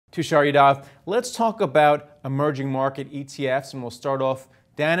Tushar Yadava, let's talk about emerging market ETFs, and we'll start off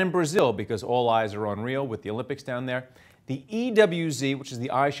down in Brazil because all eyes are on Rio with the Olympics down there. The EWZ, which is the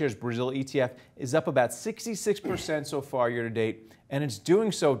iShares Brazil ETF, is up about 66% so far year to date, and it's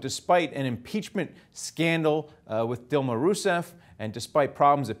doing so despite an impeachment scandal with Dilma Rousseff and despite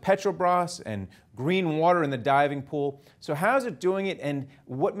problems at Petrobras and green water in the diving pool. So how is it doing it, and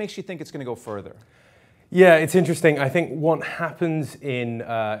what makes you think it's going to go further? Yeah, it's interesting. I think what happens in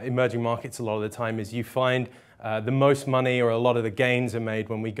emerging markets a lot of the time is you find the most money or a lot of the gains are made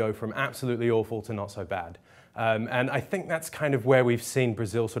when we go from absolutely awful to not so bad. And I think that's kind of where we've seen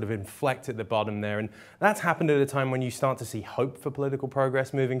Brazil sort of inflect at the bottom there. And that's happened at a time when you start to see hope for political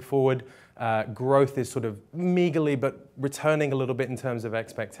progress moving forward. Growth is sort of meagerly, but returning a little bit in terms of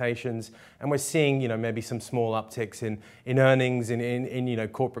expectations. And we're seeing, maybe some small upticks in earnings, in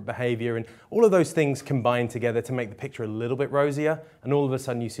corporate behavior. And all of those things combine together to make the picture a little bit rosier. And all of a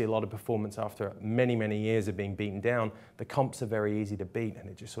sudden you see a lot of performance after many, many years of being beaten down. The comps are very easy to beat, and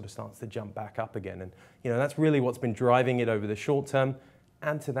it just sort of starts to jump back up again. And, that's really what's been driving it over the short term.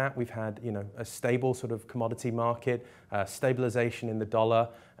 Add to that, we've had, a stable sort of commodity market, stabilization in the dollar,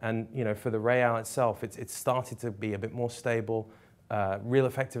 and, for the real itself, it's started to be a bit more stable. Real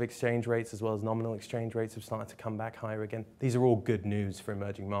effective exchange rates as well as nominal exchange rates have started to come back higher again. These are all good news for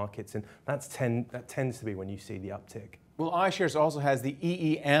emerging markets, and that tends to be when you see the uptick. Well, iShares also has the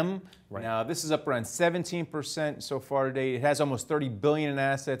EEM. Right. Now, this is up around 17% so far today. It has almost $30 billion in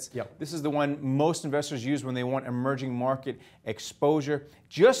assets. Yep. This is the one most investors use when they want emerging market exposure.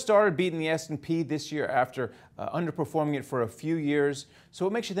 Just started beating the S&P this year after underperforming it for a few years. So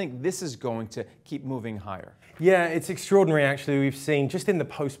what makes you think this is going to keep moving higher? Yeah, it's extraordinary actually. We've seen just in the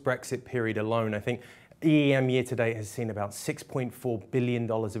post-Brexit period alone, I think EEM year to date has seen about $6.4 billion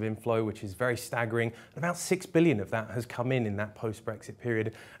of inflow, which is very staggering. About $6 billion of that has come in that post-Brexit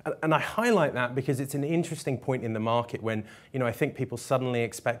period. And I highlight that because it's an interesting point in the market when, I think people suddenly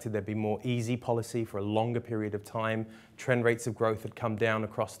expected there'd be more easy policy for a longer period of time. Trend rates of growth had come down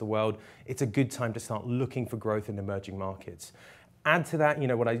across the world. It's a good time to start looking for growth in emerging markets. Add to that,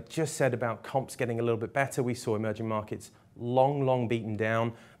 what I just said about comps getting a little bit better. We saw emerging markets long beaten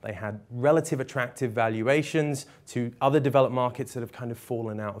down. They had relative attractive valuations to other developed markets that have kind of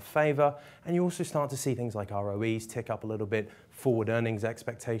fallen out of favor. And you also start to see things like ROEs tick up a little bit, forward earnings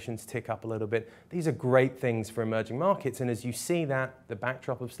expectations tick up a little bit. These are great things for emerging markets. And as you see that, the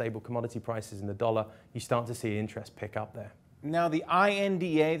backdrop of stable commodity prices in the dollar, you start to see interest pick up there. Now, the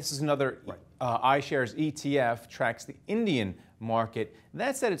INDA, this is another iShares ETF, tracks the Indian market.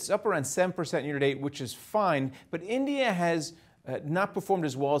 That said, it's up around 7% year to date, which is fine, but India has not performed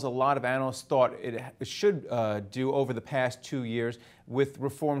as well as a lot of analysts thought it should do over the past 2 years with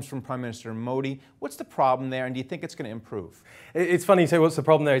reforms from Prime Minister Modi. What's the problem there, and do you think it's going to improve? It's funny you say what's the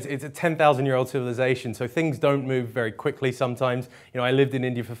problem there. It's a 10,000-year-old civilization, so things don't move very quickly sometimes. I lived in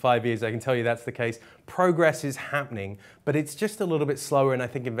India for 5 years. I can tell you that's the case. Progress is happening, but it's just a little bit slower, and I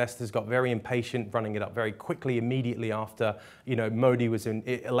think investors got very impatient running it up very quickly immediately after Modi was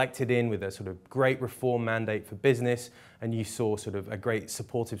elected in with a sort of great reform mandate for business, and you saw sort of a great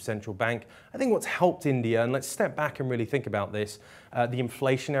supportive central bank. I think what's helped India, and let's step back and really think about this, the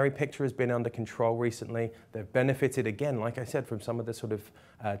inflationary picture has been under control recently. They've benefited, again, like I said, from some of the sort of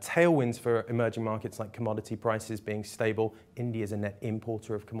tailwinds for emerging markets like commodity prices being stable. India is a net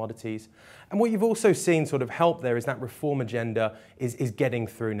importer of commodities. And what you've also seen sort of help there is that reform agenda is getting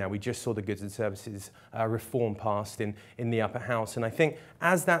through now. We just saw the goods and services reform passed in the upper house. And I think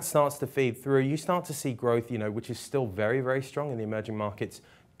as that starts to feed through, you start to see growth, which is still very, very strong in the emerging markets,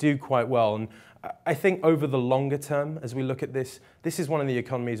 do quite well. And I think over the longer term, as we look at this is one of the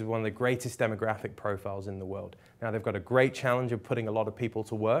economies with one of the greatest demographic profiles in the world. Now, they've got a great challenge of putting a lot of people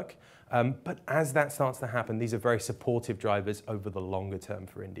to work, but as that starts to happen, these are very supportive drivers over the longer term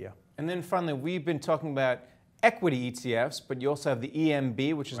for India. And then finally, we've been talking about equity ETFs, but you also have the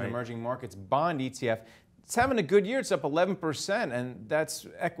EMB, which is an emerging markets bond ETF. It's having a good year. It's up 11%, and that's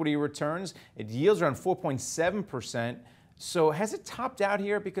equity returns. It yields around 4.7%. So has it topped out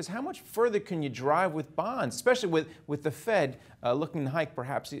here? Because how much further can you drive with bonds, especially with the Fed looking to hike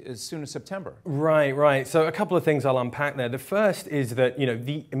perhaps as soon as September? Right. So a couple of things I'll unpack there. The first is that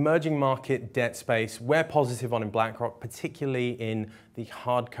the emerging market debt space, we're positive on in BlackRock, particularly in the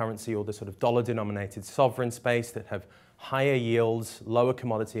hard currency or the sort of dollar-denominated sovereign space that have higher yields, lower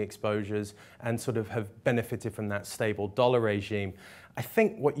commodity exposures, and sort of have benefited from that stable dollar regime. I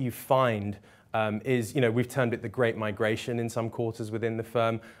think what you find is, we've termed it the great migration in some quarters within the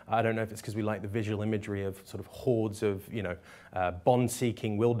firm. I don't know if it's because we like the visual imagery of sort of hordes of,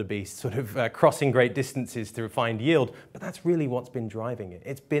 bond-seeking wildebeest sort of crossing great distances to find yield, but that's really what's been driving it.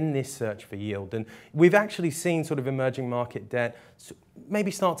 It's been this search for yield. And we've actually seen sort of emerging market debt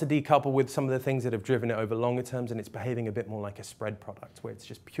maybe start to decouple with some of the things that have driven it over longer terms, and it's behaving a bit more like a spread product, where it's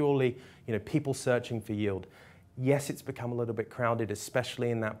just purely, people searching for yield. Yes, it's become a little bit crowded,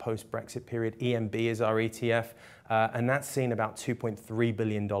 especially in that post-Brexit period. EMB is our ETF, and that's seen about $2.3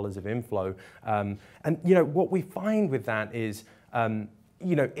 billion of inflow. And what we find with that is,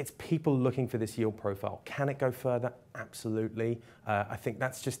 it's people looking for this yield profile. Can it go further? Absolutely. I think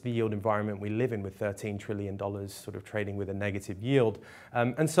that's just the yield environment we live in, with $13 trillion sort of trading with a negative yield.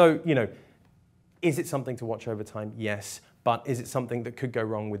 And so, is it something to watch over time? Yes. But is it something that could go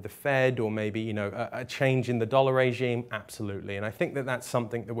wrong with the Fed, or maybe a change in the dollar regime? Absolutely. And I think that that's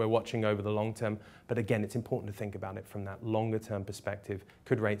something that we're watching over the long term. But again, it's important to think about it from that longer term perspective.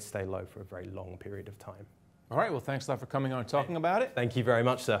 Could rates stay low for a very long period of time? All right, well, thanks a lot for coming on and talking about it. Thank you very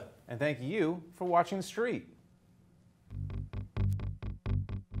much, sir. And thank you for watching The Street.